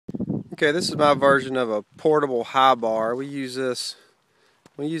Okay, this is my version of a portable high bar. We use it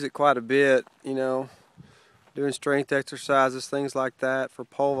quite a bit, you know, doing strength exercises, things like that for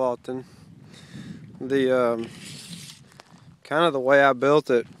pole vaulting. The kind of the way I built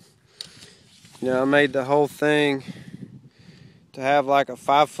it, you know, I made the whole thing to have like a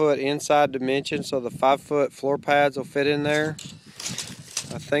 5-foot inside dimension, so the 5-foot floor pads will fit in there.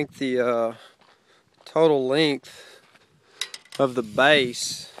 I think the total length of the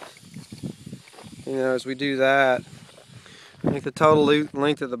base, you know, as we do that, I think the total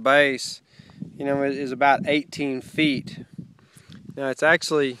length of the base, you know, is about 18 feet. Now it's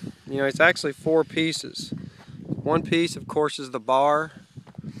actually, you know, it's actually 4 pieces. One piece, of course, is the bar.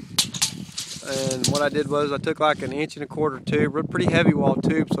 And what I did was I took like an 1.25" tube, pretty heavy wall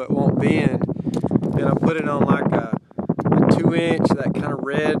tube so it won't bend. And I put it on like a 2-inch, that kind of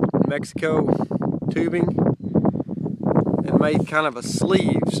red Mexico tubing, and made kind of a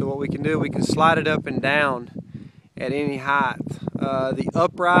sleeve. So what we can do, we can slide it up and down at any height. The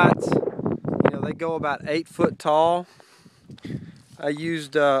uprights, you know, they go about 8 foot tall. I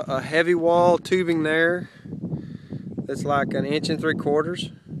used a heavy wall tubing there that's like 1.75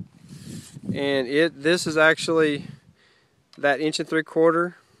 inches. And this is actually that 1.75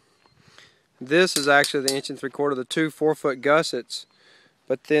 inches. This is actually the 1.75 inches, the two 4-foot gussets.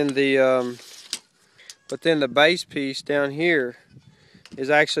 But then the base piece down here is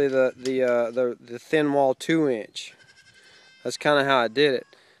actually the thin wall 2-inch. That's kind of how I did it.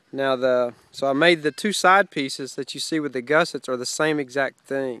 Now so I made the two side pieces that you see with the gussets are the same exact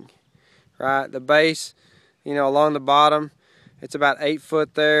thing, right? The base, you know, along the bottom, it's about 8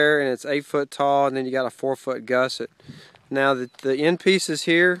 foot there, and it's 8 foot tall, and then you got a 4-foot gusset. Now the end pieces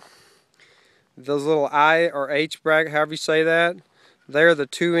here, those little I or H bracket, however you say that, they're the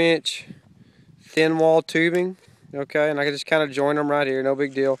 2-inch thin wall tubing. Okay, and I can just kind of join them right here, no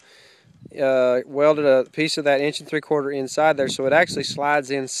big deal. Welded a piece of that 1.75 inches inside there, so it actually slides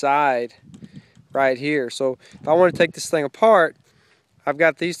inside right here. So if I want to take this thing apart, I've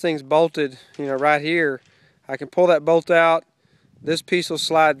got these things bolted, you know, right here. I can pull that bolt out. This piece will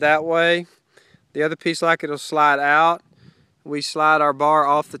slide that way. The other piece, like it'll slide out. We slide our bar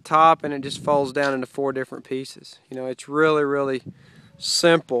off the top, and it just folds down into 4 different pieces. You know, it's really, really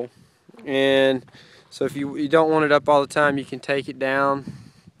simple. And so if you don't want it up all the time, you can take it down.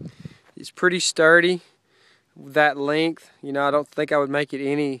 It's pretty sturdy, that length. You know, I don't think I would make it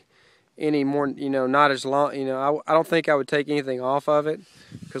any more, you know, not as long. You know, I don't think I would take anything off of it,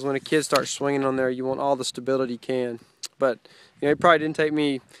 because when a kid starts swinging on there, you want all the stability you can. But, you know, it probably didn't take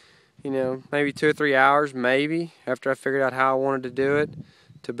me, you know, maybe 2 or 3 hours, maybe, after I figured out how I wanted to do it,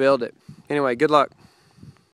 to build it. Anyway, good luck.